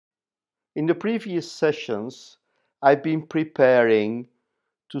In the previous sessions, I've been preparing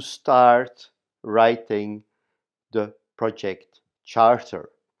to start writing the project charter.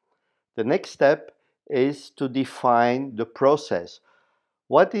 The next step is to define the process.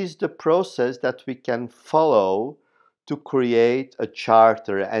 What is the process that we can follow to create a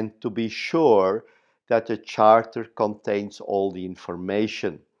charter and to be sure that the charter contains all the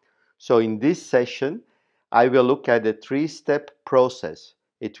information? So in this session, I will look at a three-step process.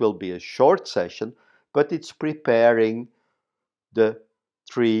 It will be a short session, but it's preparing the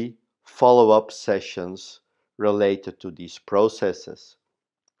 3 follow-up sessions related to these processes.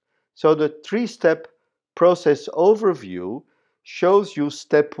 So the three-step process overview shows you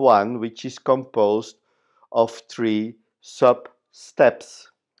step 1, which is composed of 3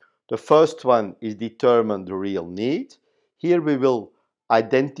 sub-steps. The first one is determine the real need. Here we will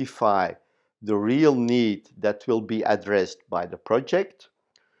identify the real need that will be addressed by the project.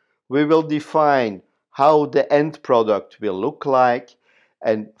 We will define how the end product will look like,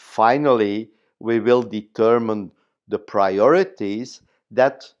 and finally we will determine the priorities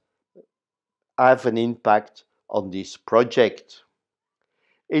that have an impact on this project.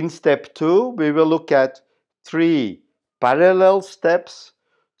 In step 2, we will look at 3 parallel steps.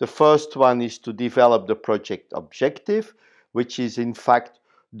 The first one is to develop the project objective, which is in fact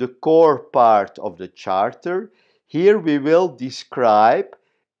the core part of the charter. Here we will describe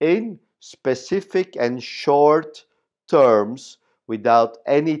in specific and short terms, without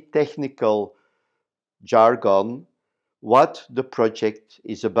any technical jargon, what the project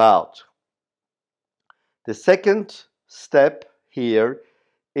is about. The second step here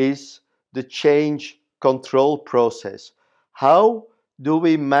is the change control process. How do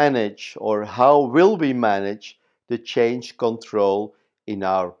we manage, or how will we manage the change control in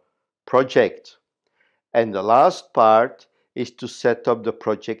our project? And the last part is to set up the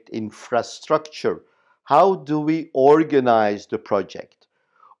project infrastructure. How do we organize the project?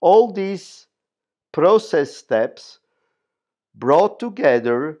 All these process steps brought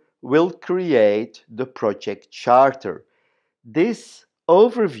together will create the project charter. This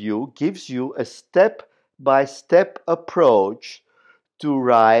overview gives you a step-by-step approach to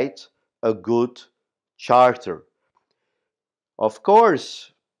write a good charter. Of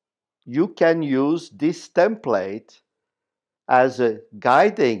course, you can use this template as a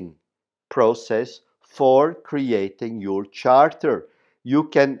guiding process for creating your charter. You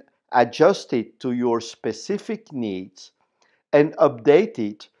can adjust it to your specific needs and update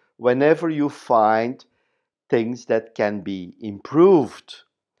it whenever you find things that can be improved.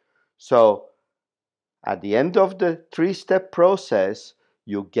 So at the end of the 3-step process,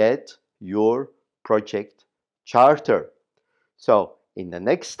 you get your project charter. So in the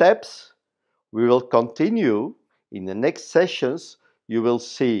next steps, we will continue. In the next sessions, you will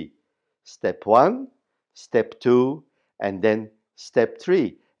see step 1, step 2, and then step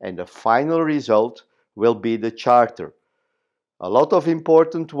 3. And the final result will be the charter. A lot of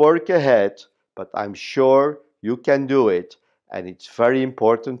important work ahead, but I'm sure you can do it, and it's very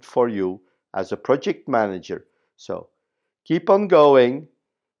important for you as a project manager. So keep on going,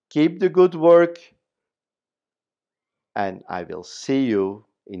 keep the good work, and I will see you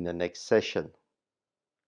in the next session.